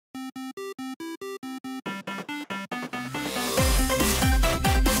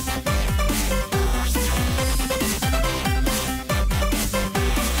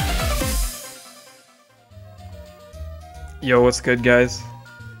Yo, what's good, guys?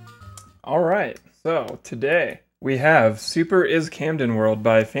 Alright, so today we have Super IsCamden World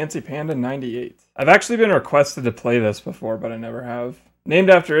by FancyPanda98. I've actually been requested to play this before, but I never have. Named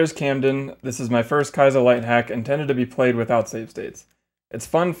after IsCamden, this is my first Kaizo light hack intended to be played without save states. It's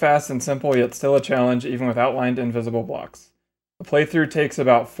fun, fast, and simple, yet still a challenge even with outlined invisible blocks. The playthrough takes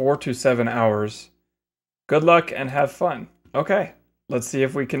about 4 to 7 hours. Good luck and have fun. Okay, let's see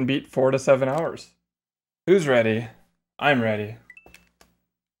if we can beat 4 to 7 hours. Who's ready? I'm ready.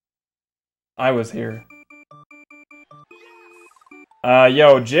 I was here.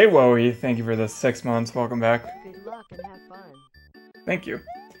 Yo, Jwoey, thank you for the 6 months. Welcome back. Good luck and have fun. Thank you.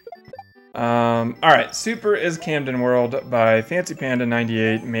 Alright, Super IsCamden World by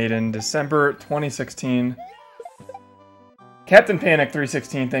FancyPanda98, made in December 2016. Captain Panic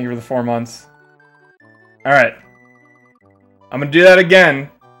 316, thank you for the 4 months. Alright. I'm gonna do that again.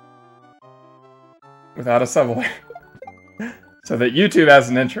 Without a subway. So that YouTube has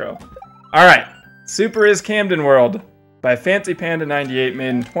an intro. Alright, Super IsCamden World by FancyPanda98, made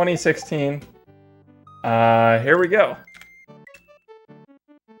in 2016. Here we go.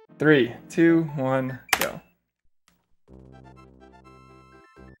 3, 2, 1, go.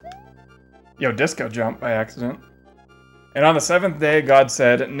 Yo, disco jump by accident. And on the 7th day, God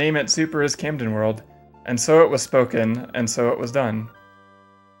said, "Name it Super IsCamden World." And so it was spoken, and so it was done.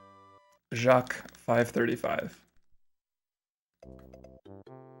 Jacques 535.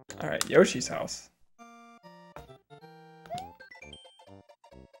 Alright, Yoshi's house.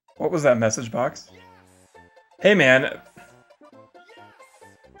 What was that message box? Hey man,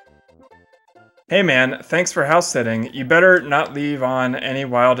 thanks for house sitting. You better not leave on any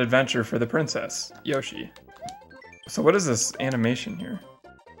wild adventure for the princess, Yoshi. So what is this animation here?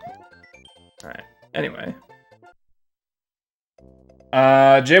 Alright, anyway.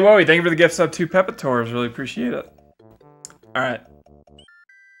 Jwoey, thank you for the gift sub to Pepitors, really appreciate it. Alright.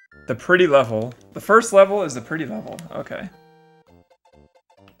 The pretty level. The first level is the pretty level. Okay.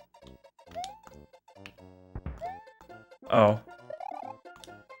 Oh.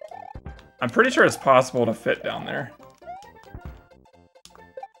 I'm pretty sure it's possible to fit down there.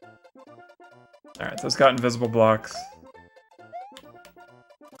 Alright, so it's got invisible blocks.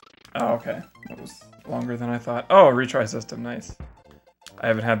 Oh, okay. That was longer than I thought. Oh, a retry system. Nice. I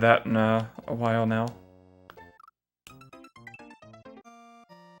haven't had that in a while now.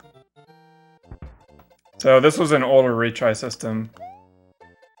 So this was an older retry system.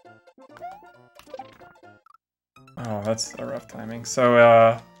 Oh, that's a rough timing.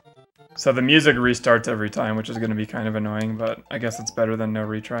 So, so the music restarts every time, which is going to be kind of annoying, but I guess it's better than no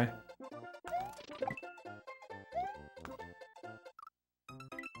retry.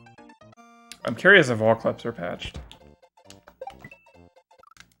 I'm curious if all clips are patched.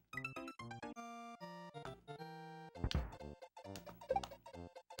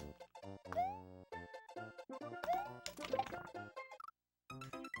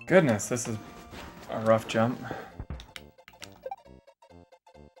 Goodness, this is a rough jump.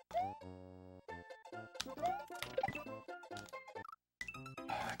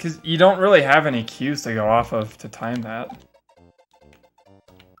 Because you don't really have any cues to go off of to time that.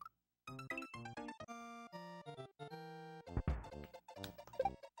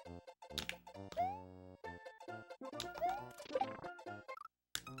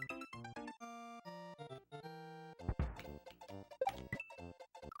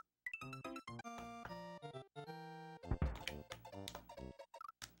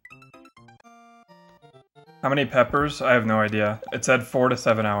 How many peppers? I have no idea. It said 4 to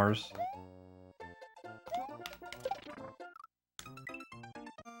 7 hours.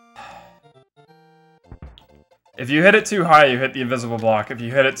 If you hit it too high, you hit the invisible block. If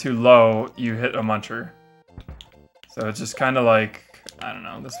you hit it too low, you hit a muncher. So it's just kind of like, I don't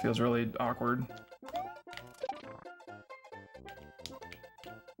know, this feels really awkward.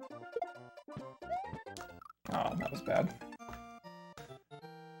 Oh, that was bad.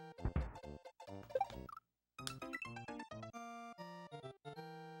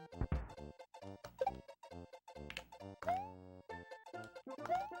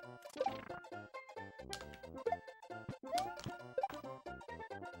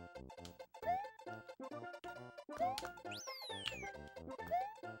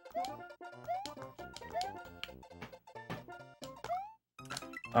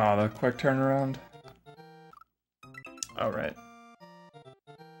 Oh, the quick turnaround. Oh, right.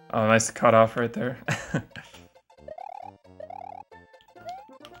 Oh, nice cutoff right there.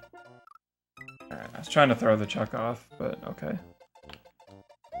 Alright, I was trying to throw the chuck off, but okay.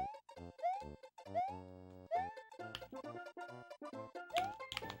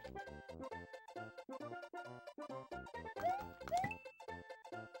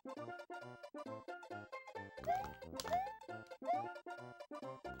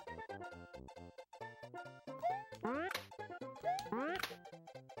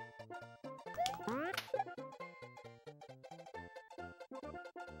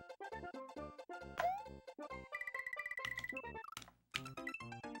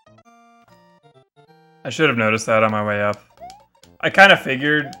 I should have noticed that on my way up. I kind of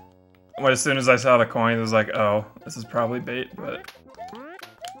figured as soon as I saw the coin, it was like, oh, this is probably bait, but...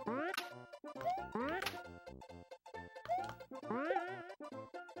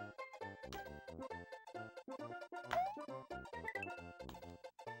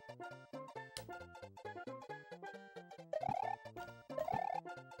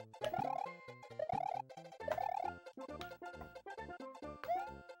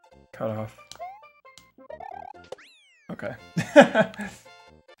 Cut off. Okay.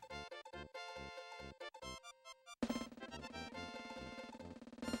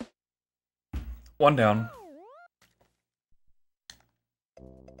 One down.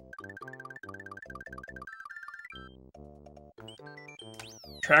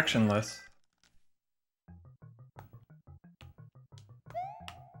 Tractionless.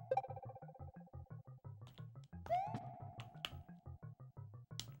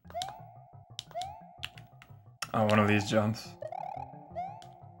 Oh, one of these jumps.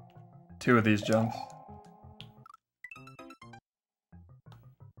 Two of these jumps.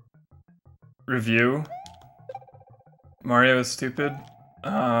 Review. Mario is stupid.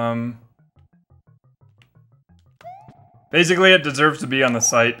 Basically, it deserves to be on the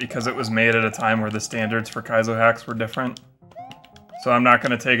site because it was made at a time where the standards for Kaizo hacks were different. So I'm not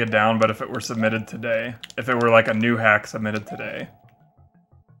going to take it down, but if it were submitted today, if it were like a new hack submitted today,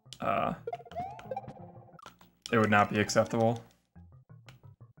 it would not be acceptable.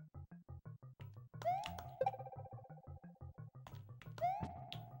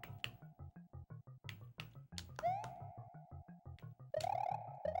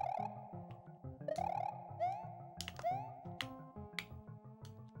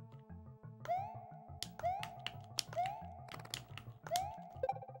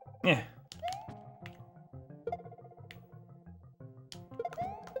 Yeah.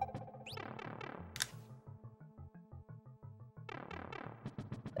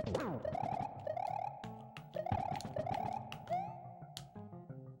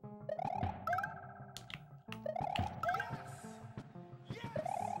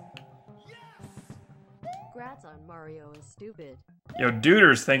 Congrats on Mario is stupid. Yo,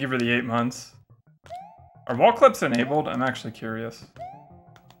 Duders, thank you for the 8 months. Are wall clips enabled? I'm actually curious.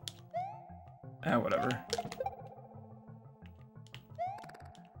 Whatever.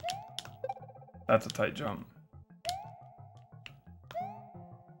 That's a tight jump.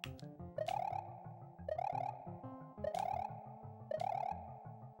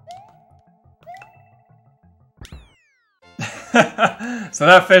 So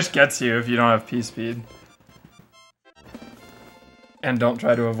that fish gets you if you don't have P-speed. And don't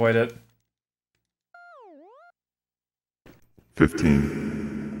try to avoid it. 15.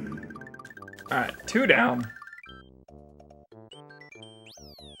 Alright, 2 down.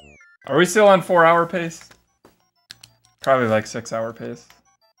 Are we still on 4-hour pace? Probably like 6-hour pace.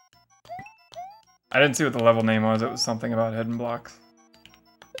 I didn't see what the level name was. It was something about hidden blocks.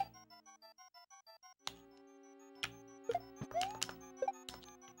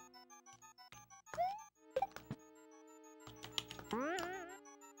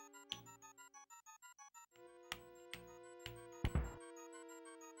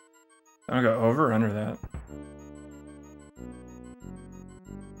 I'm gonna go over or under that.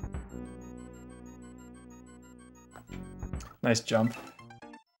 Nice jump.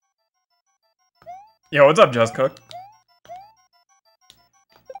 Yo, what's up, Just Cook?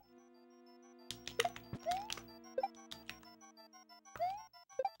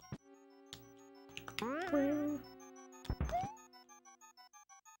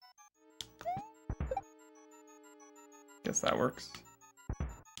 Guess that works.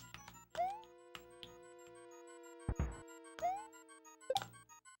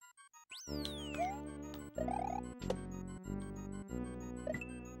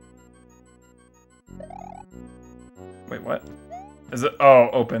 Wait, what? Is it? Oh,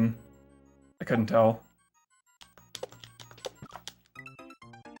 open. I couldn't tell.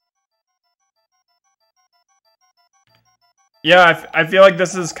 Yeah, I feel like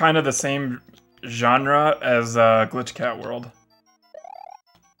this is kind of the same genre as Glitch Cat World.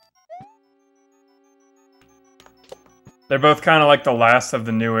 They're both kind of like the last of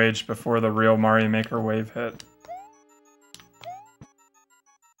the new age before the real Mario Maker wave hit.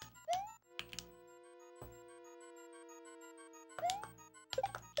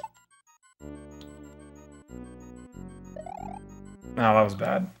 No, that was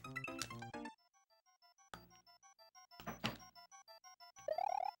bad.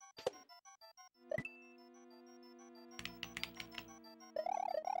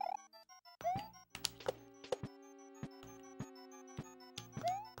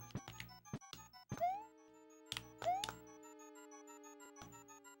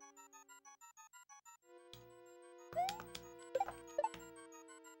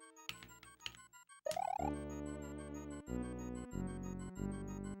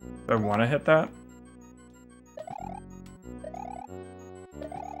 Do I want to hit that?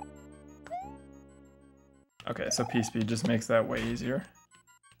 Okay, so P-Speed just makes that way easier.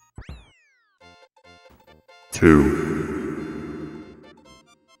 2.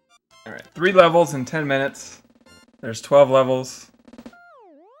 Alright, 3 levels in 10 minutes. There's 12 levels.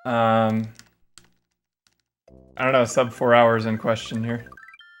 I don't know, sub 4 hours in question here.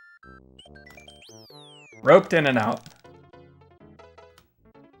 Roped in and out.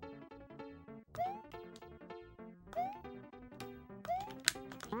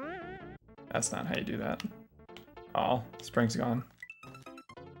 That's not how you do that. Oh, spring's gone.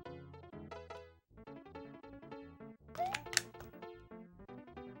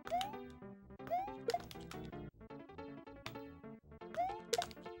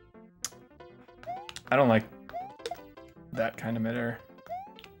 I don't like that kind of midair.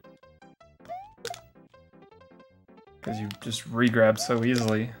 Because you just re-grab so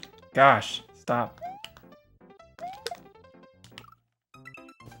easily. Gosh, stop.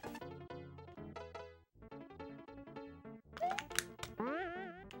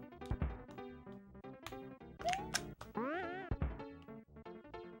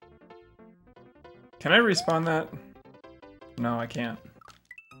 Can I respawn that? No, I can't.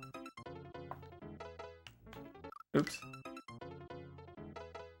 Oops.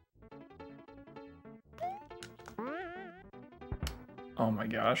 Oh my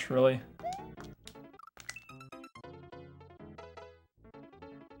gosh, really?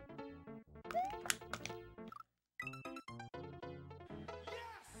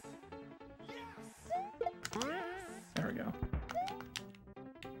 There we go.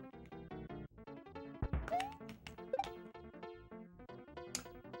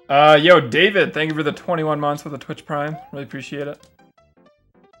 Yo, David, thank you for the 21 months with the Twitch Prime. Really appreciate it.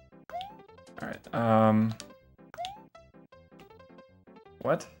 Alright,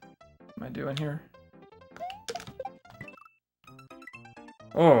 what am I doing here?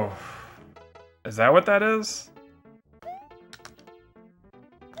 Oh. Is that what that is?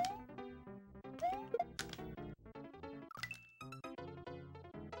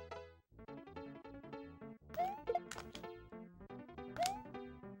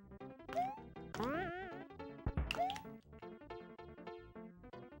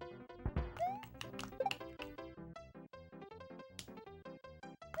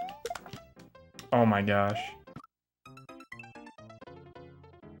 Oh my gosh.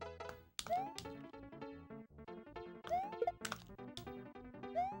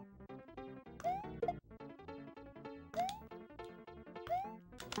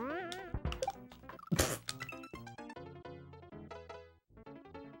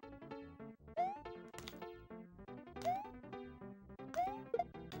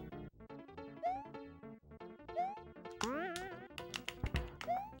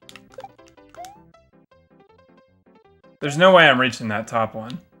 There's no way I'm reaching that top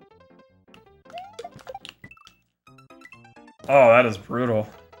one. Oh, that is brutal.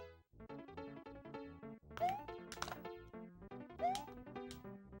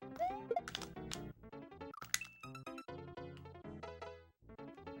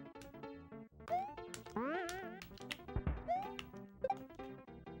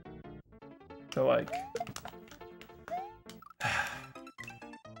 So like...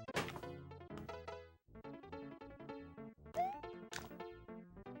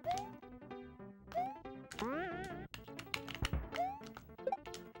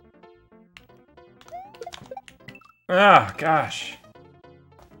 Ah, gosh.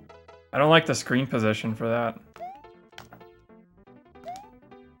 I don't like the screen position for that.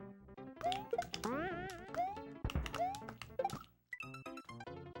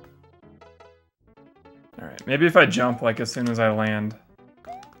 Alright, maybe if I jump like as soon as I land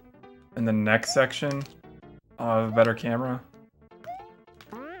in the next section, I'll have a better camera.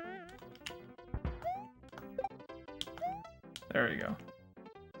 There we go.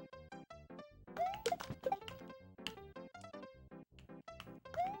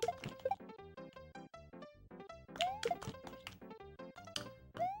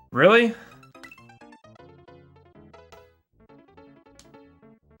 Really?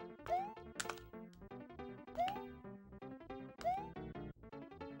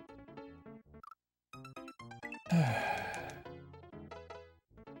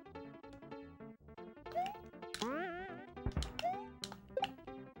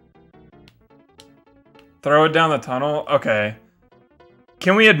 Throw it down the tunnel? Okay.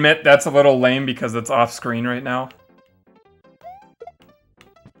 Can we admit that's a little lame because it's off screen right now?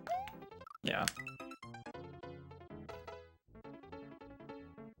 Yeah.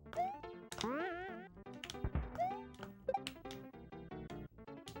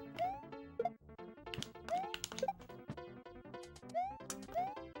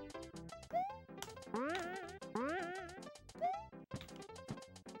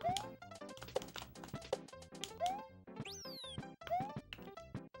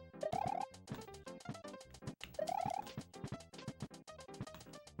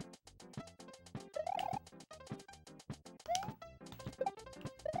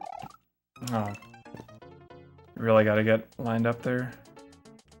 Oh. Really gotta get lined up there.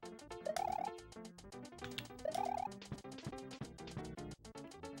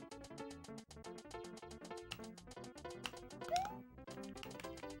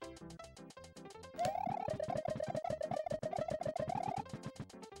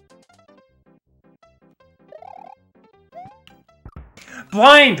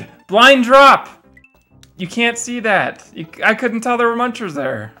 Blind! Blind drop! You can't see that. I couldn't tell there were munchers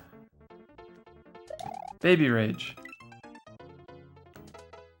there. Baby rage.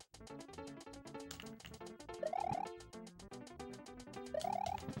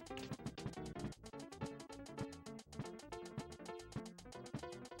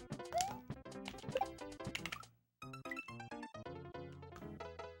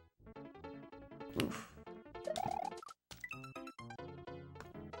 Oof.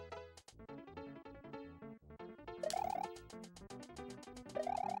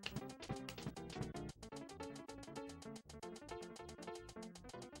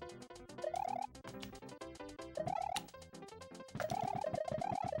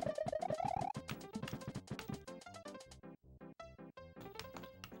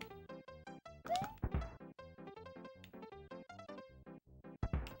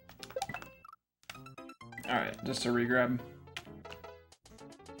 Alright, just a regrab.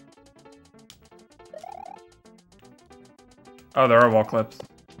 Oh, there are wall clips.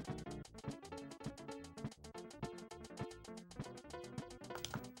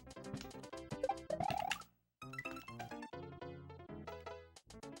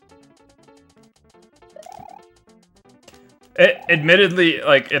 Admittedly,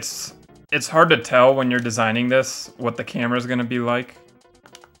 like, it's hard to tell when you're designing this what the camera's gonna be like.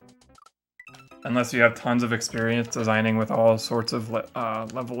 Unless you have tons of experience designing with all sorts of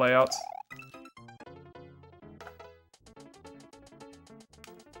level layouts.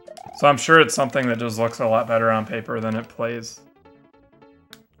 So I'm sure it's something that just looks a lot better on paper than it plays.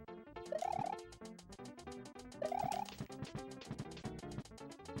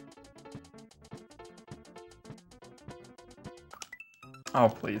 Oh,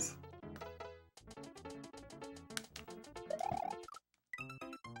 please.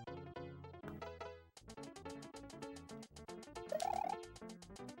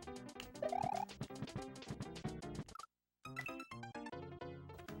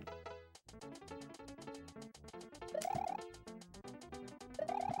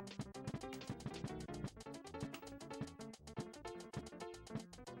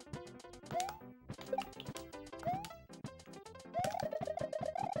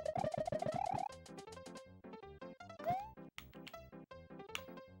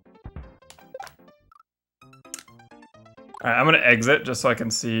 Alright, I'm gonna exit just so I can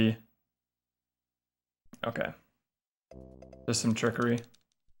see. Okay. There's some trickery.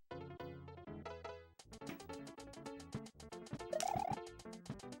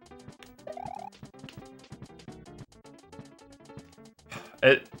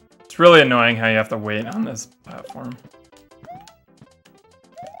 It's really annoying how you have to wait on this platform.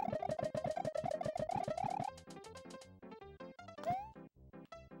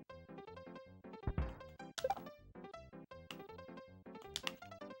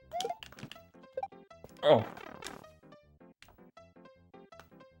 Oh.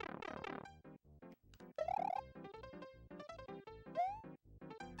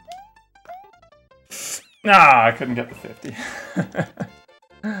 Nah, I couldn't get the 50.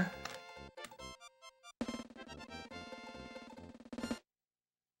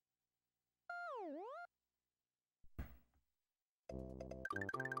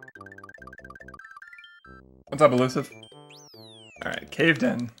 What's up, Elusive? Alright, caved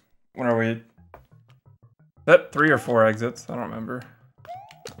in. When are we? Is that 3 or 4 exits? I don't remember.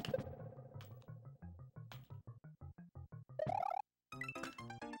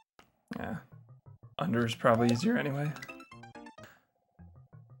 Yeah. Under is probably easier anyway.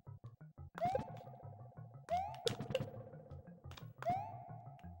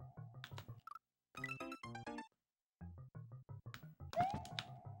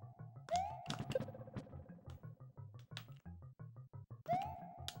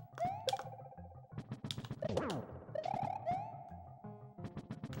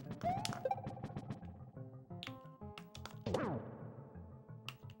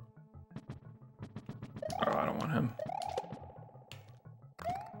 Oh, I don't want him.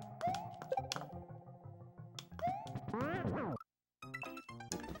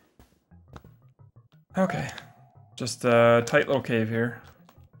 Okay. Just a tight little cave here.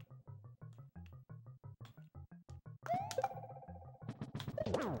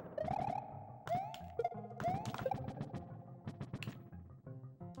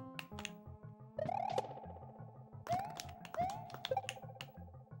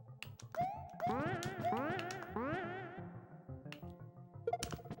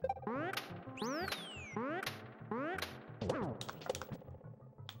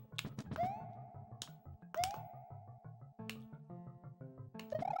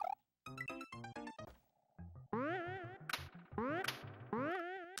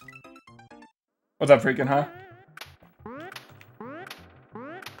 What's up, freaking, huh?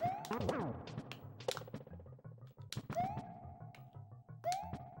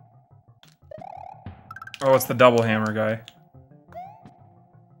 Oh, it's the double hammer guy.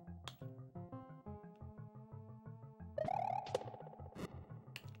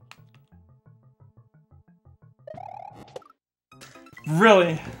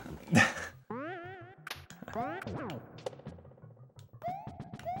 Really?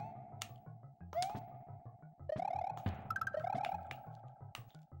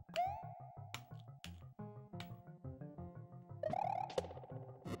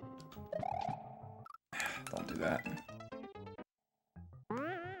 Don't do that.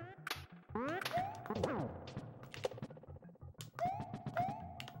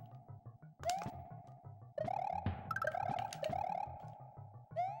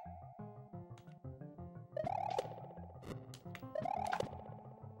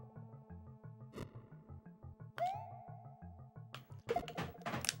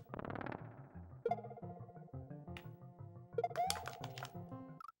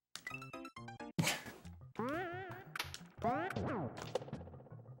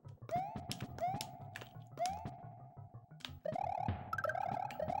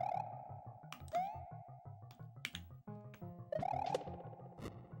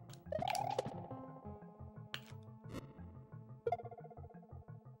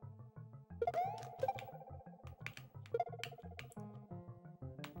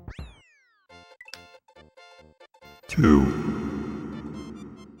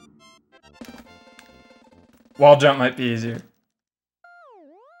 Wall jump might be easier.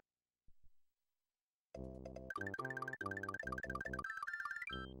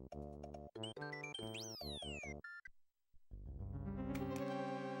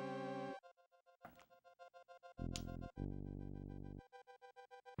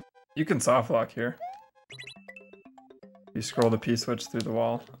 You can soft lock here. You scroll the P-switch through the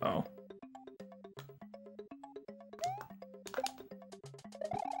wall. Oh.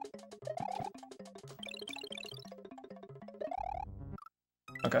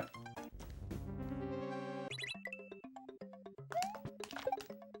 Okay.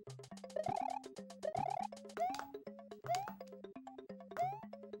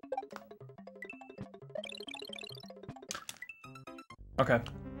 Okay.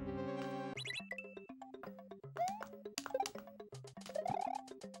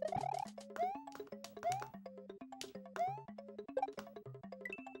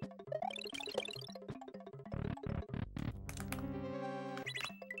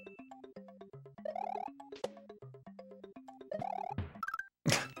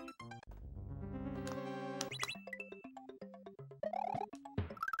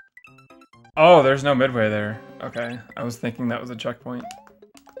 Oh, there's no midway there. Okay, I was thinking that was a checkpoint.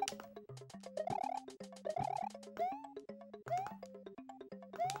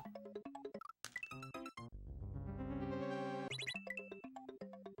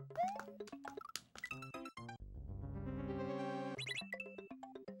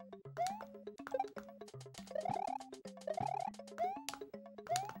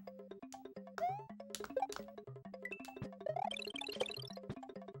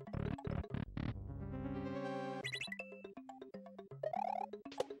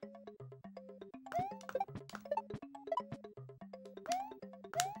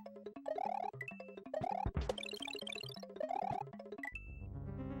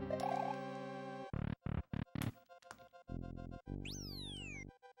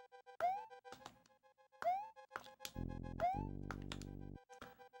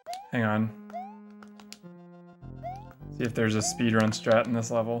 Hang on. See if there's a speedrun strat in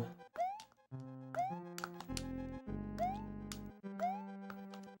this level.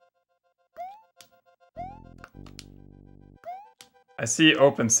 I see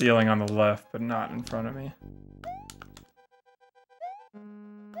open ceiling on the left, but not in front of me.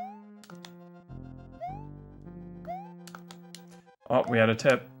 Oh, we had a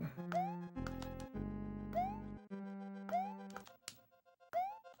tip.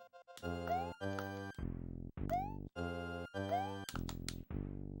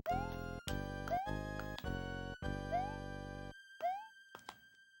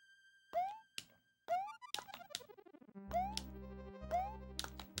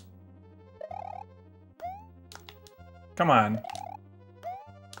 Come on.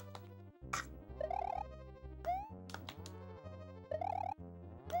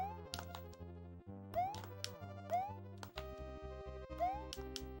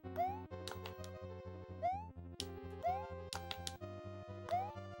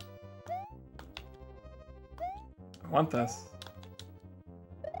 I want this.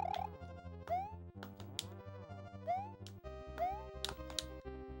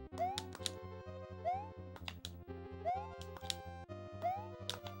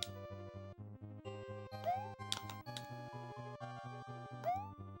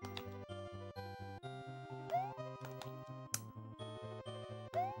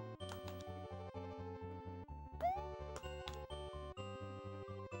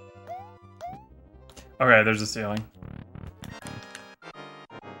 Okay, there's a ceiling.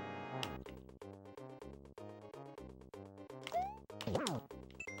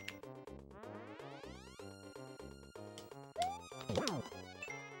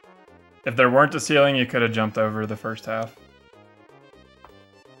 If there weren't a ceiling, you could have jumped over the first half.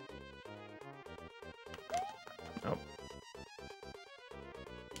 Nope.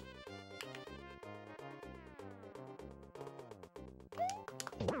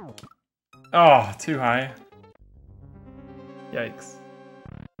 Oh, too high. Yikes.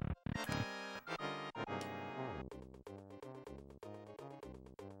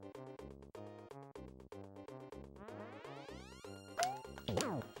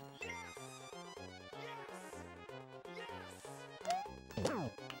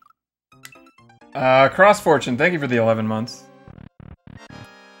 Cross Fortune, thank you for the 11 months.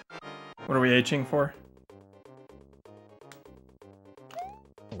 What are we Hing for?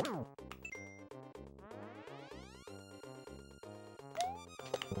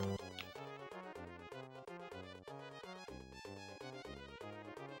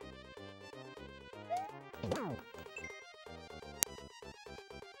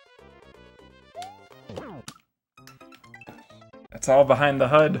 It's all behind the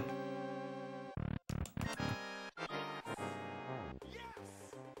HUD.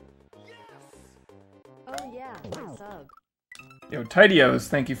 Oh yeah, sub. Yo, Tidios,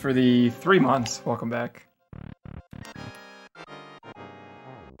 thank you for the 3 months. Welcome back.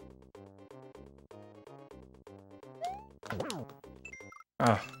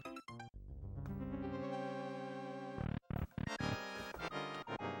 Ah.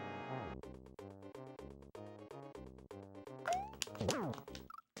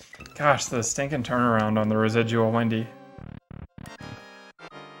 Gosh, the stinking turnaround on the residual Wendy.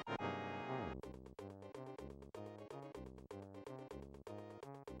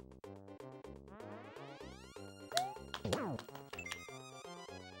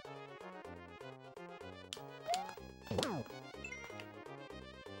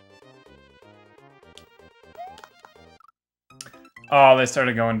 Oh, they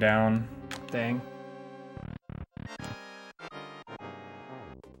started going down. Dang.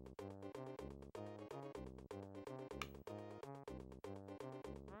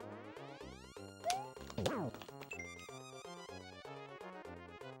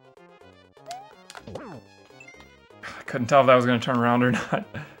 I couldn't tell if that was going to turn around or not.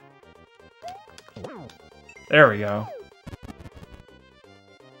 There we go.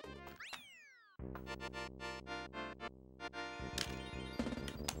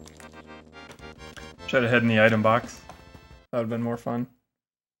 Should have hidden the item box. That would have been more fun.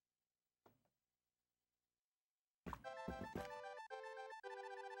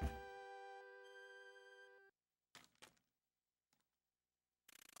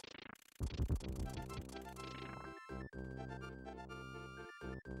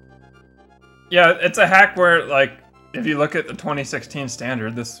 Yeah, it's a hack where, like, if you look at the 2016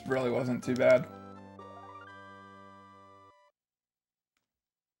 standard, this really wasn't too bad.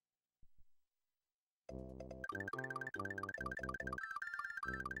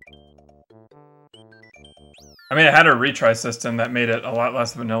 I mean, it had a retry system that made it a lot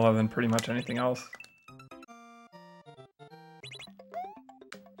less vanilla than pretty much anything else.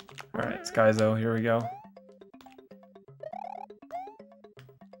 Alright, Skyzo, here we go.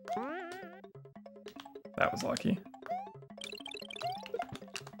 That was lucky.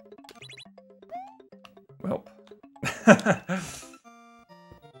 Welp.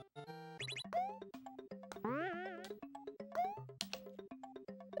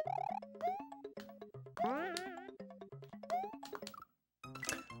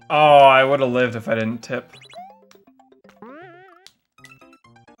 Oh, I would have lived if I didn't tip.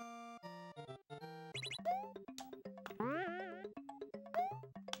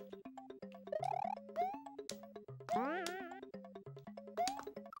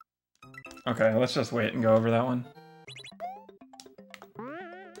 Okay, let's just wait and go over that one.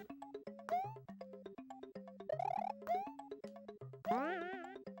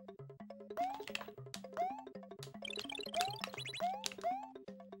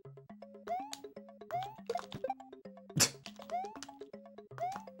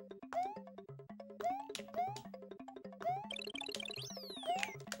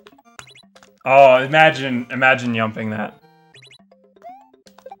 Oh, imagine yumping that.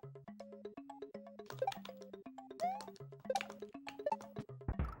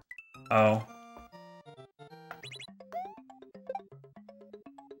 Oh.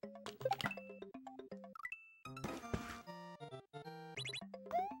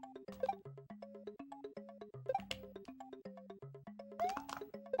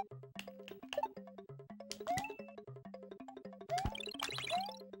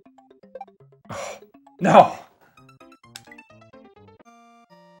 No!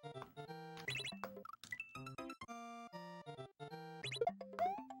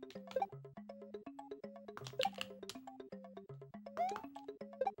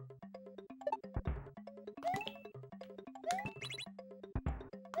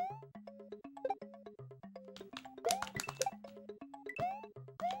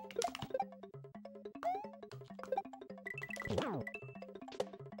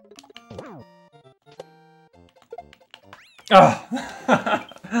 Oh.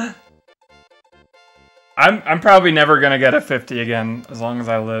 I'm probably never gonna get a 50 again as long as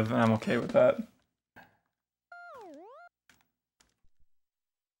I live, and I'm okay with that.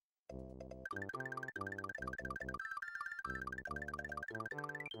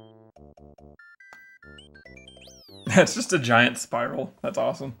 It's just a giant spiral. That's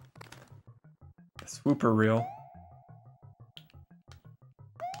awesome. Swooper reel.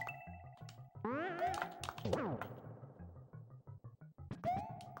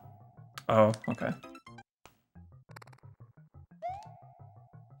 Oh, okay.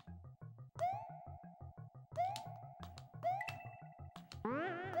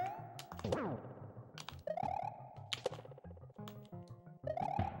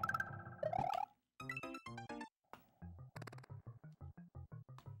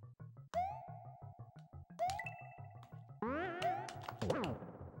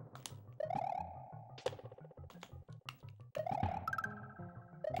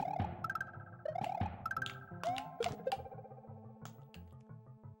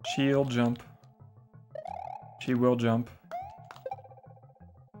 She'll jump. She will jump.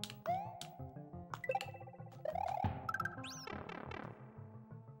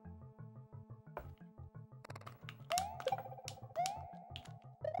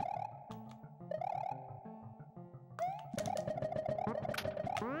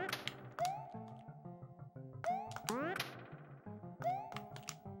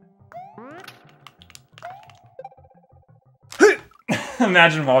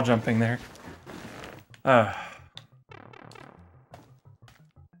 Imagine wall jumping there.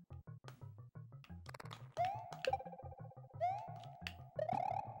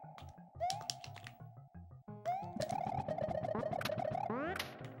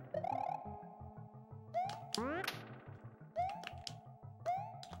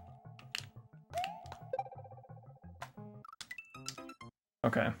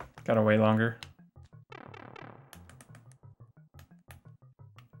 Okay, gotta wait longer.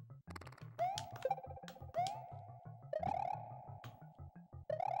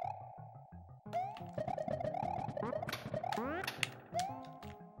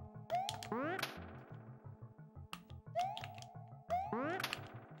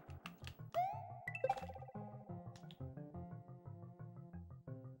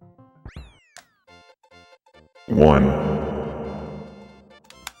 One.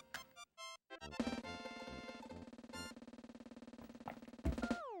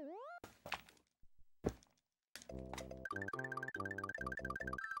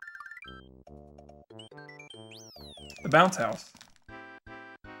 bounce house.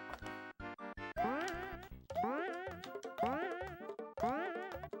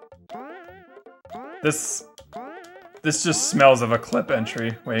 This just smells of a clip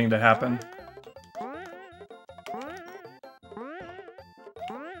entry waiting to happen.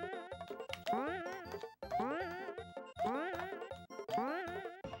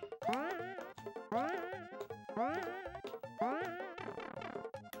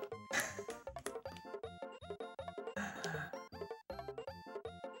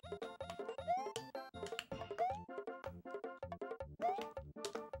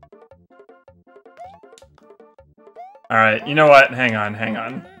 Alright, you know what? Hang on, hang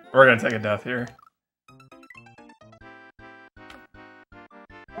on. We're gonna take a death here.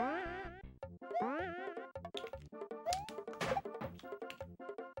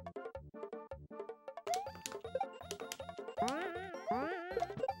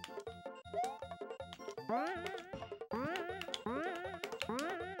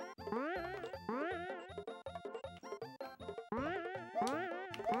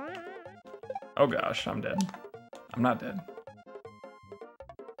 Oh gosh, I'm dead. I'm not dead.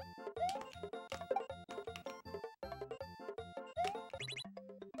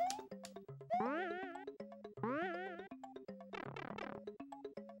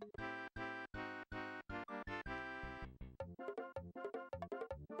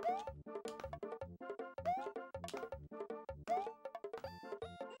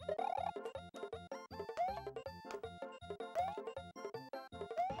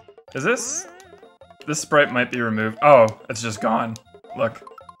 Is this? This sprite might be removed. Oh, it's just gone. Look,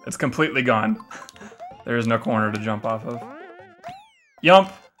 it's completely gone. There is no corner to jump off of.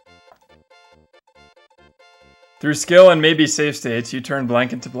 Yump! Through skill and maybe save states, you turn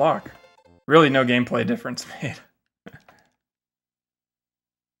blank into block. Really no gameplay difference made.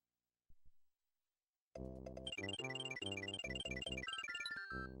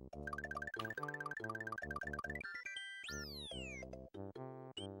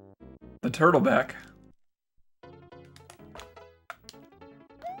 The turtleback.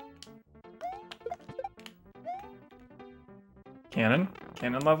 Cannon?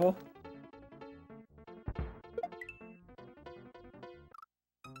 Cannon level?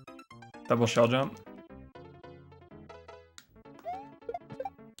 Double shell jump?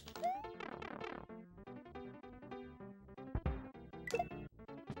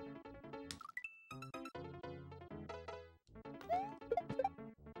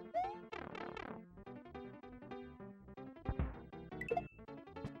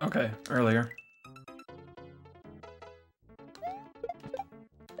 Okay, earlier.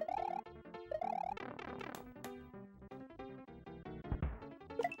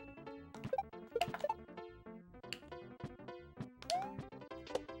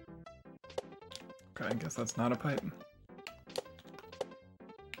 Okay, I guess that's not a pipe.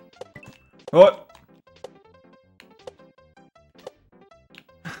 What?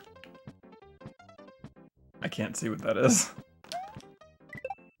 I can't see what that is.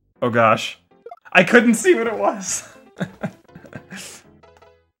 Oh gosh. I couldn't see what it was!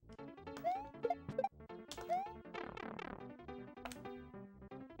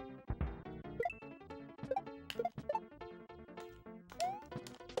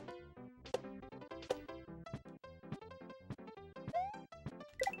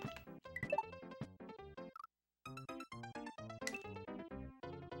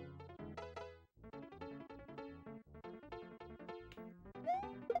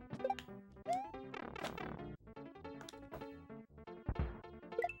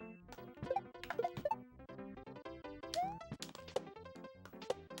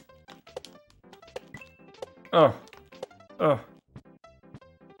 Oh. Oh.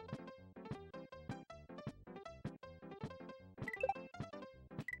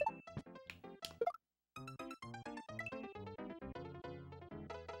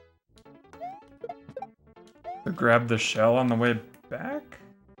 So grab the shell on the way back?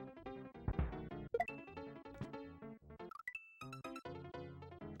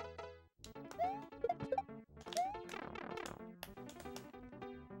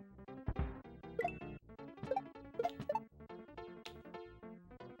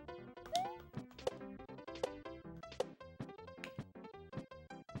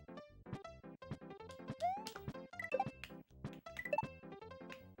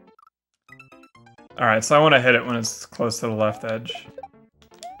 Alright, so I want to hit it when it's close to the left edge.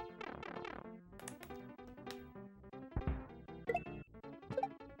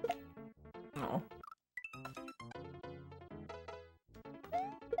 Oh.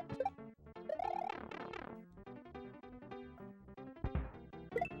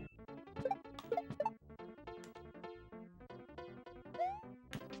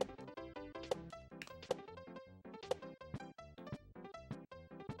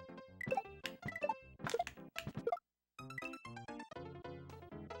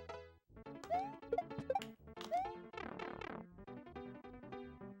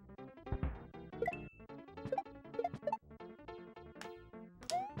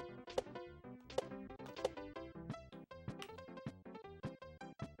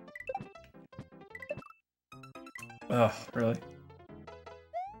 Ugh, really?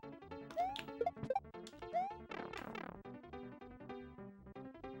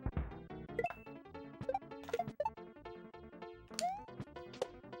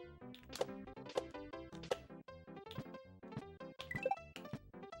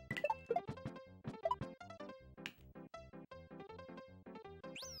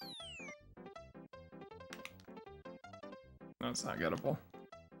 No, it's not gettable.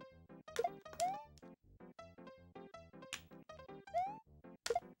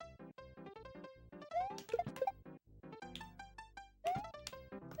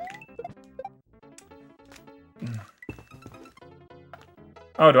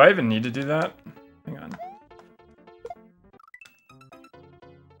 Oh, do I even need to do that? Hang on.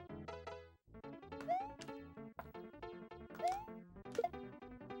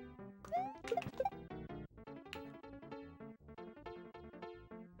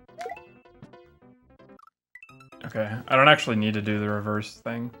 Okay, I don't actually need to do the reverse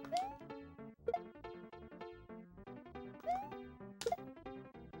thing.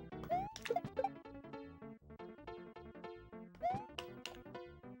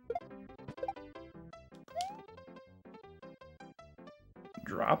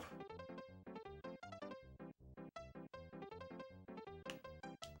 Drop.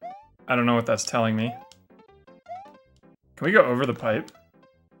 I don't know what that's telling me. Can we go over the pipe?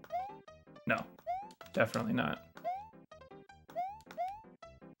 No, definitely not.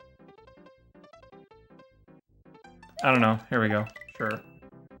 I don't know. Here we go. Sure.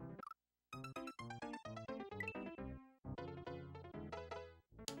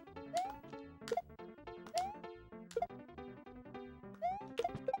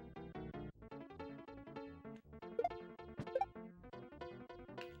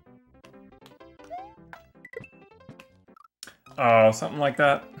 Oh, something like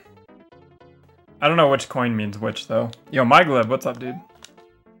that. I don't know which coin means which, though. Yo, Myglib, what's up, dude?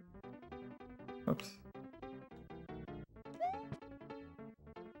 Oops.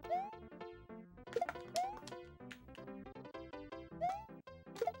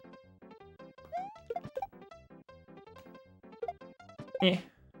 Eh.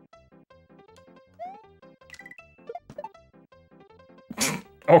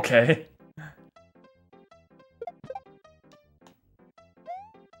 Okay.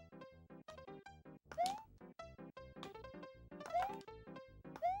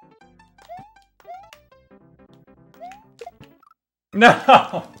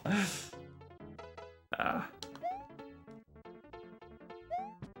 No! Ah.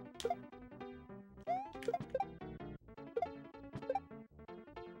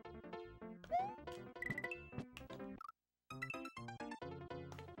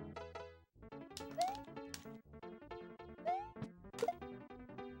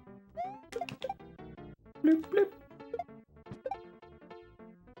 Bloop, bloop.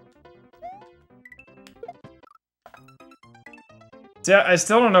 Yeah, I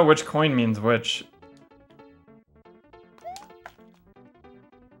still don't know which coin means which.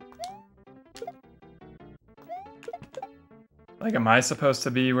 Like, am I supposed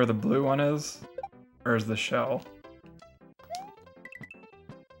to be where the blue one is? Or is the shell?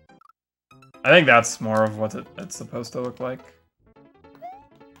 I think that's more of what it's supposed to look like.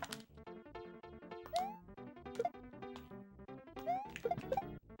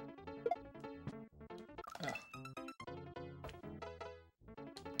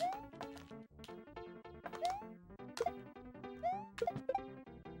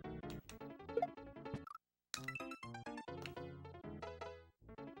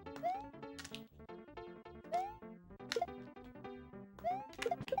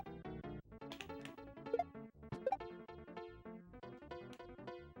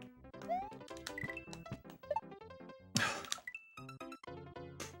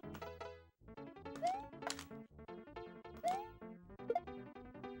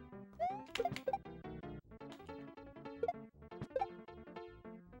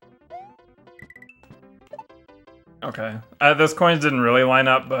 Okay. Those coins didn't really line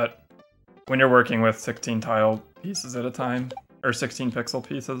up, but when you're working with 16 tile pieces at a time, or 16 pixel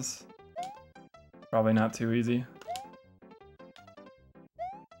pieces, probably not too easy.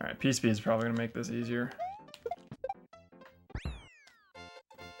 Alright, P speed is probably going to make this easier.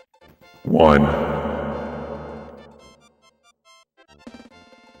 1.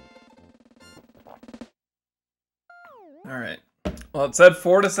 Alright. Well, it said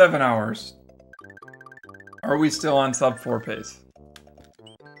 4 to 7 hours. Are we still on sub 4 pace?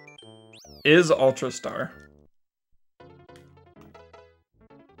 Is Ultra Star?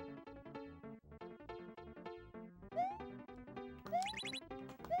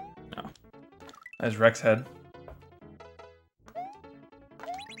 No. That's Rex head.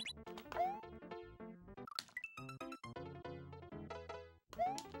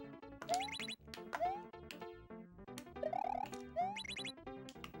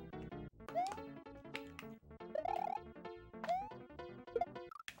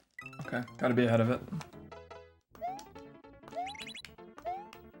 Okay, gotta be ahead of it.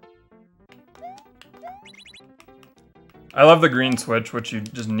 I love the green switch, which you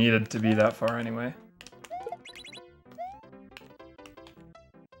just needed to be that far anyway.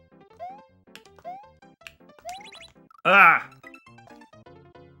 Ah!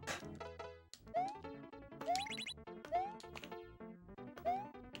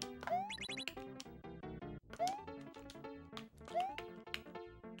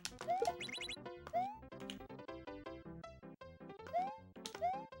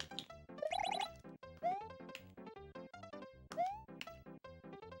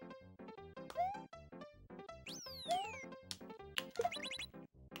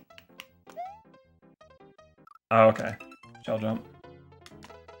 Oh, okay. Shell jump.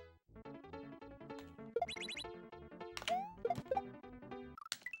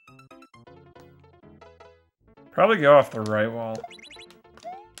 Probably go off the right wall.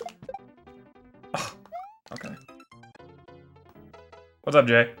 Oh, okay. What's up,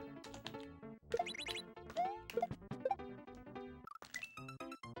 Jay?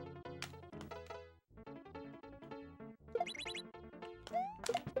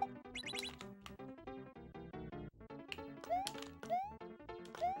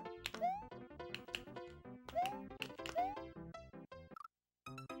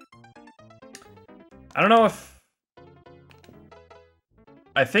 I don't know if...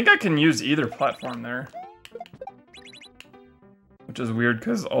 I think I can use either platform there. Which is weird,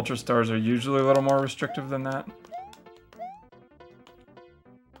 because Ultra Stars are usually a little more restrictive than that.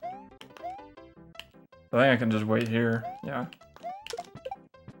 I think I can just wait here, yeah.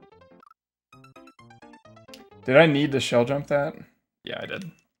 Did I need to shell jump that? Yeah, I did.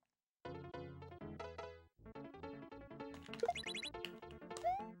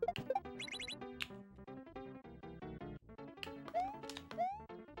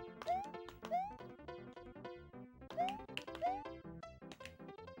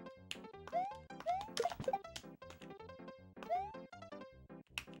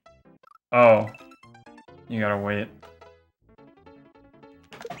 Oh. You gotta wait.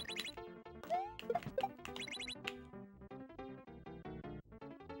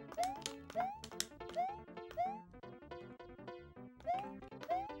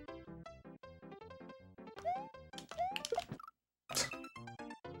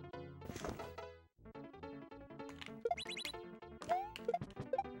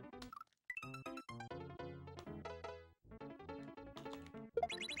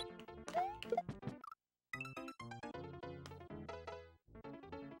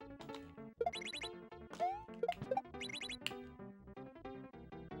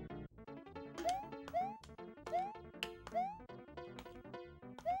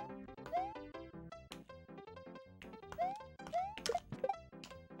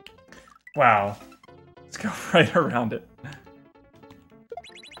 Wow. Let's go right around it.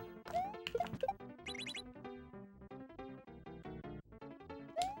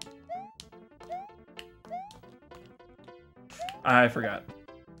 I forgot.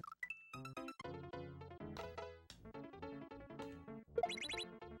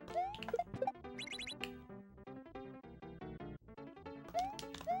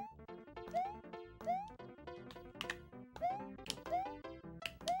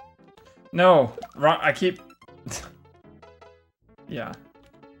 No, wrong. I keep... Yeah.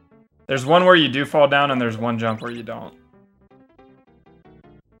 There's one where you do fall down, and there's one jump where you don't.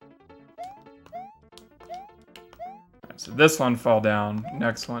 Right, so this one fall down,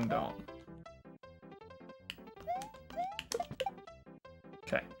 next one don't.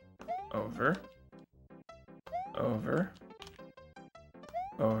 Okay. Over. Over.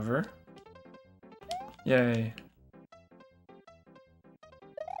 Over. Yay.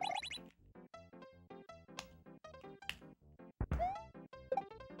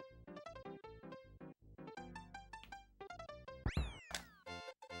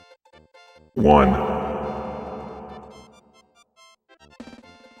 One.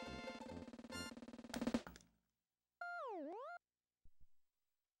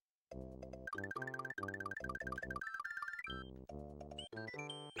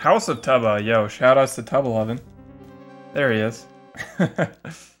 House of Tubba, yo, shout outs to Tubba11. There he is.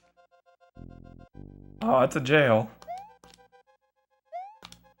 Oh, it's a jail.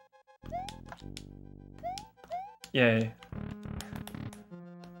 Yay.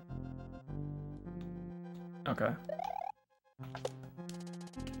 Okay.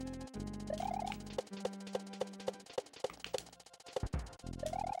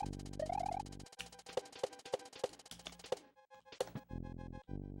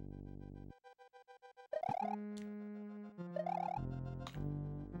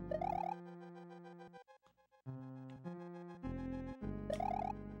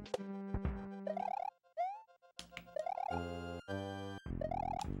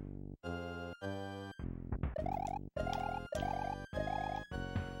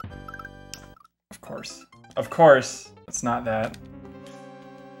 course. Of course. It's not that.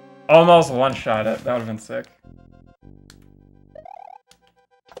 Almost one-shot it. That would have been sick.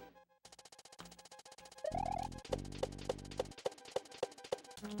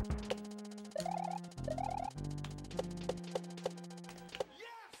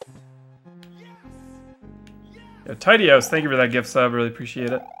 Yo, Tidy House, thank you for that gift sub. Really appreciate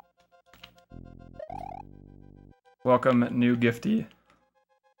it. Welcome, new gifty.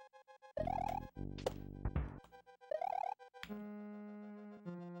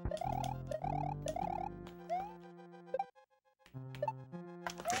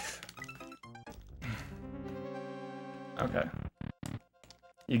 Okay.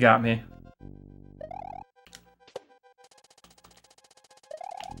 You got me.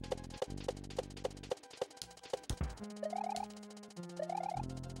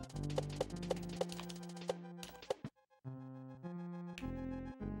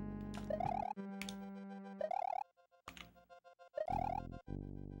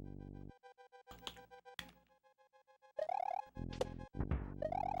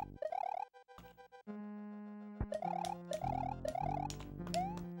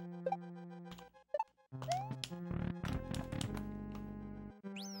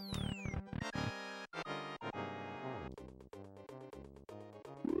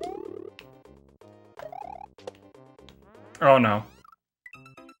 Oh no.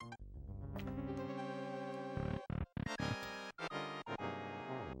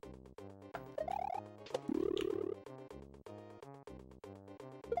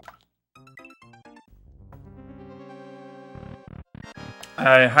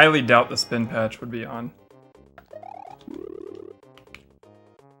 I highly doubt the spin patch would be on.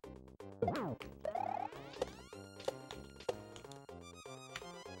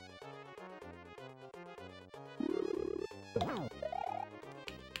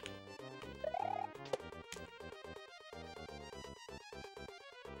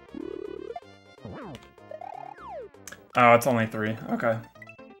 Oh, it's only 3. Okay.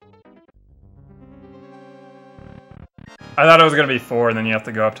 I thought it was gonna be 4, and then you have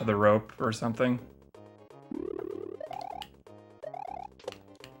to go up to the rope or something.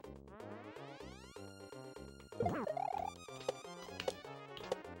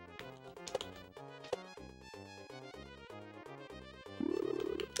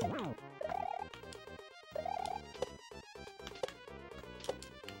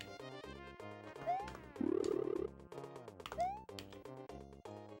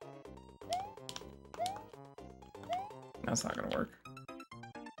 That's not gonna work.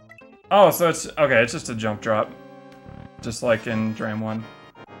 Oh, so it's okay, it's just a jump drop. Just like in Dram 1.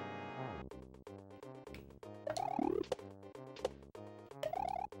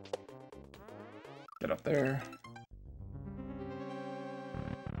 Get up there.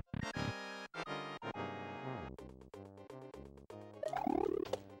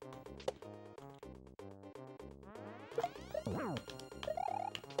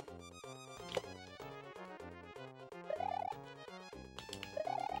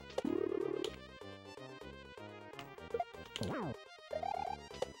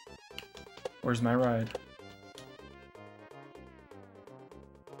 Where's my ride?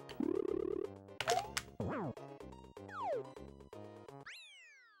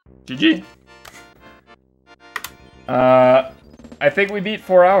 GG. I think we beat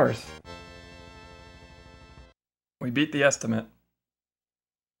 4 hours. We beat the estimate.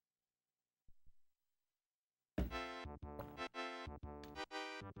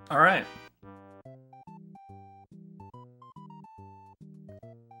 All right.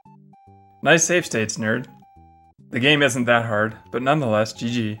 Nice save states, nerd. The game isn't that hard, but nonetheless,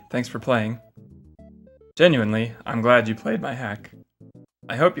 GG, thanks for playing. Genuinely, I'm glad you played my hack.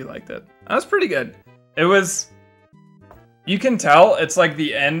 I hope you liked it. That was pretty good. It was... You can tell it's like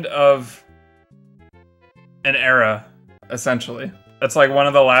the end of an era, essentially. It's like one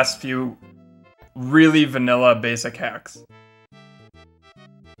of the last few really vanilla basic hacks.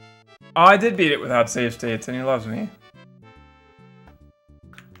 Oh, I did beat it without save states, and he loves me.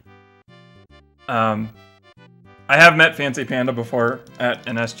 I have met Fancy Panda before at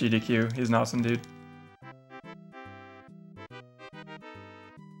an SGDQ. He's an awesome dude.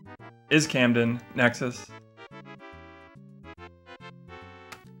 IsCamden, Nexus.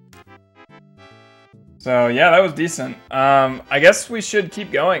 So yeah, that was decent. I guess we should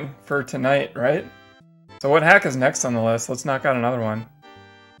keep going for tonight, right? So what hack is next on the list? Let's knock out another one.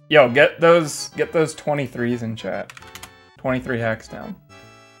 Yo, get those 23s in chat. 23 hacks down.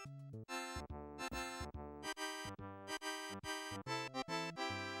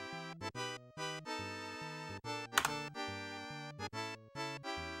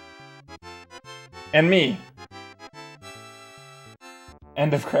 And me.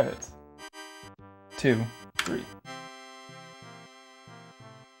 End of credits. 2, 3.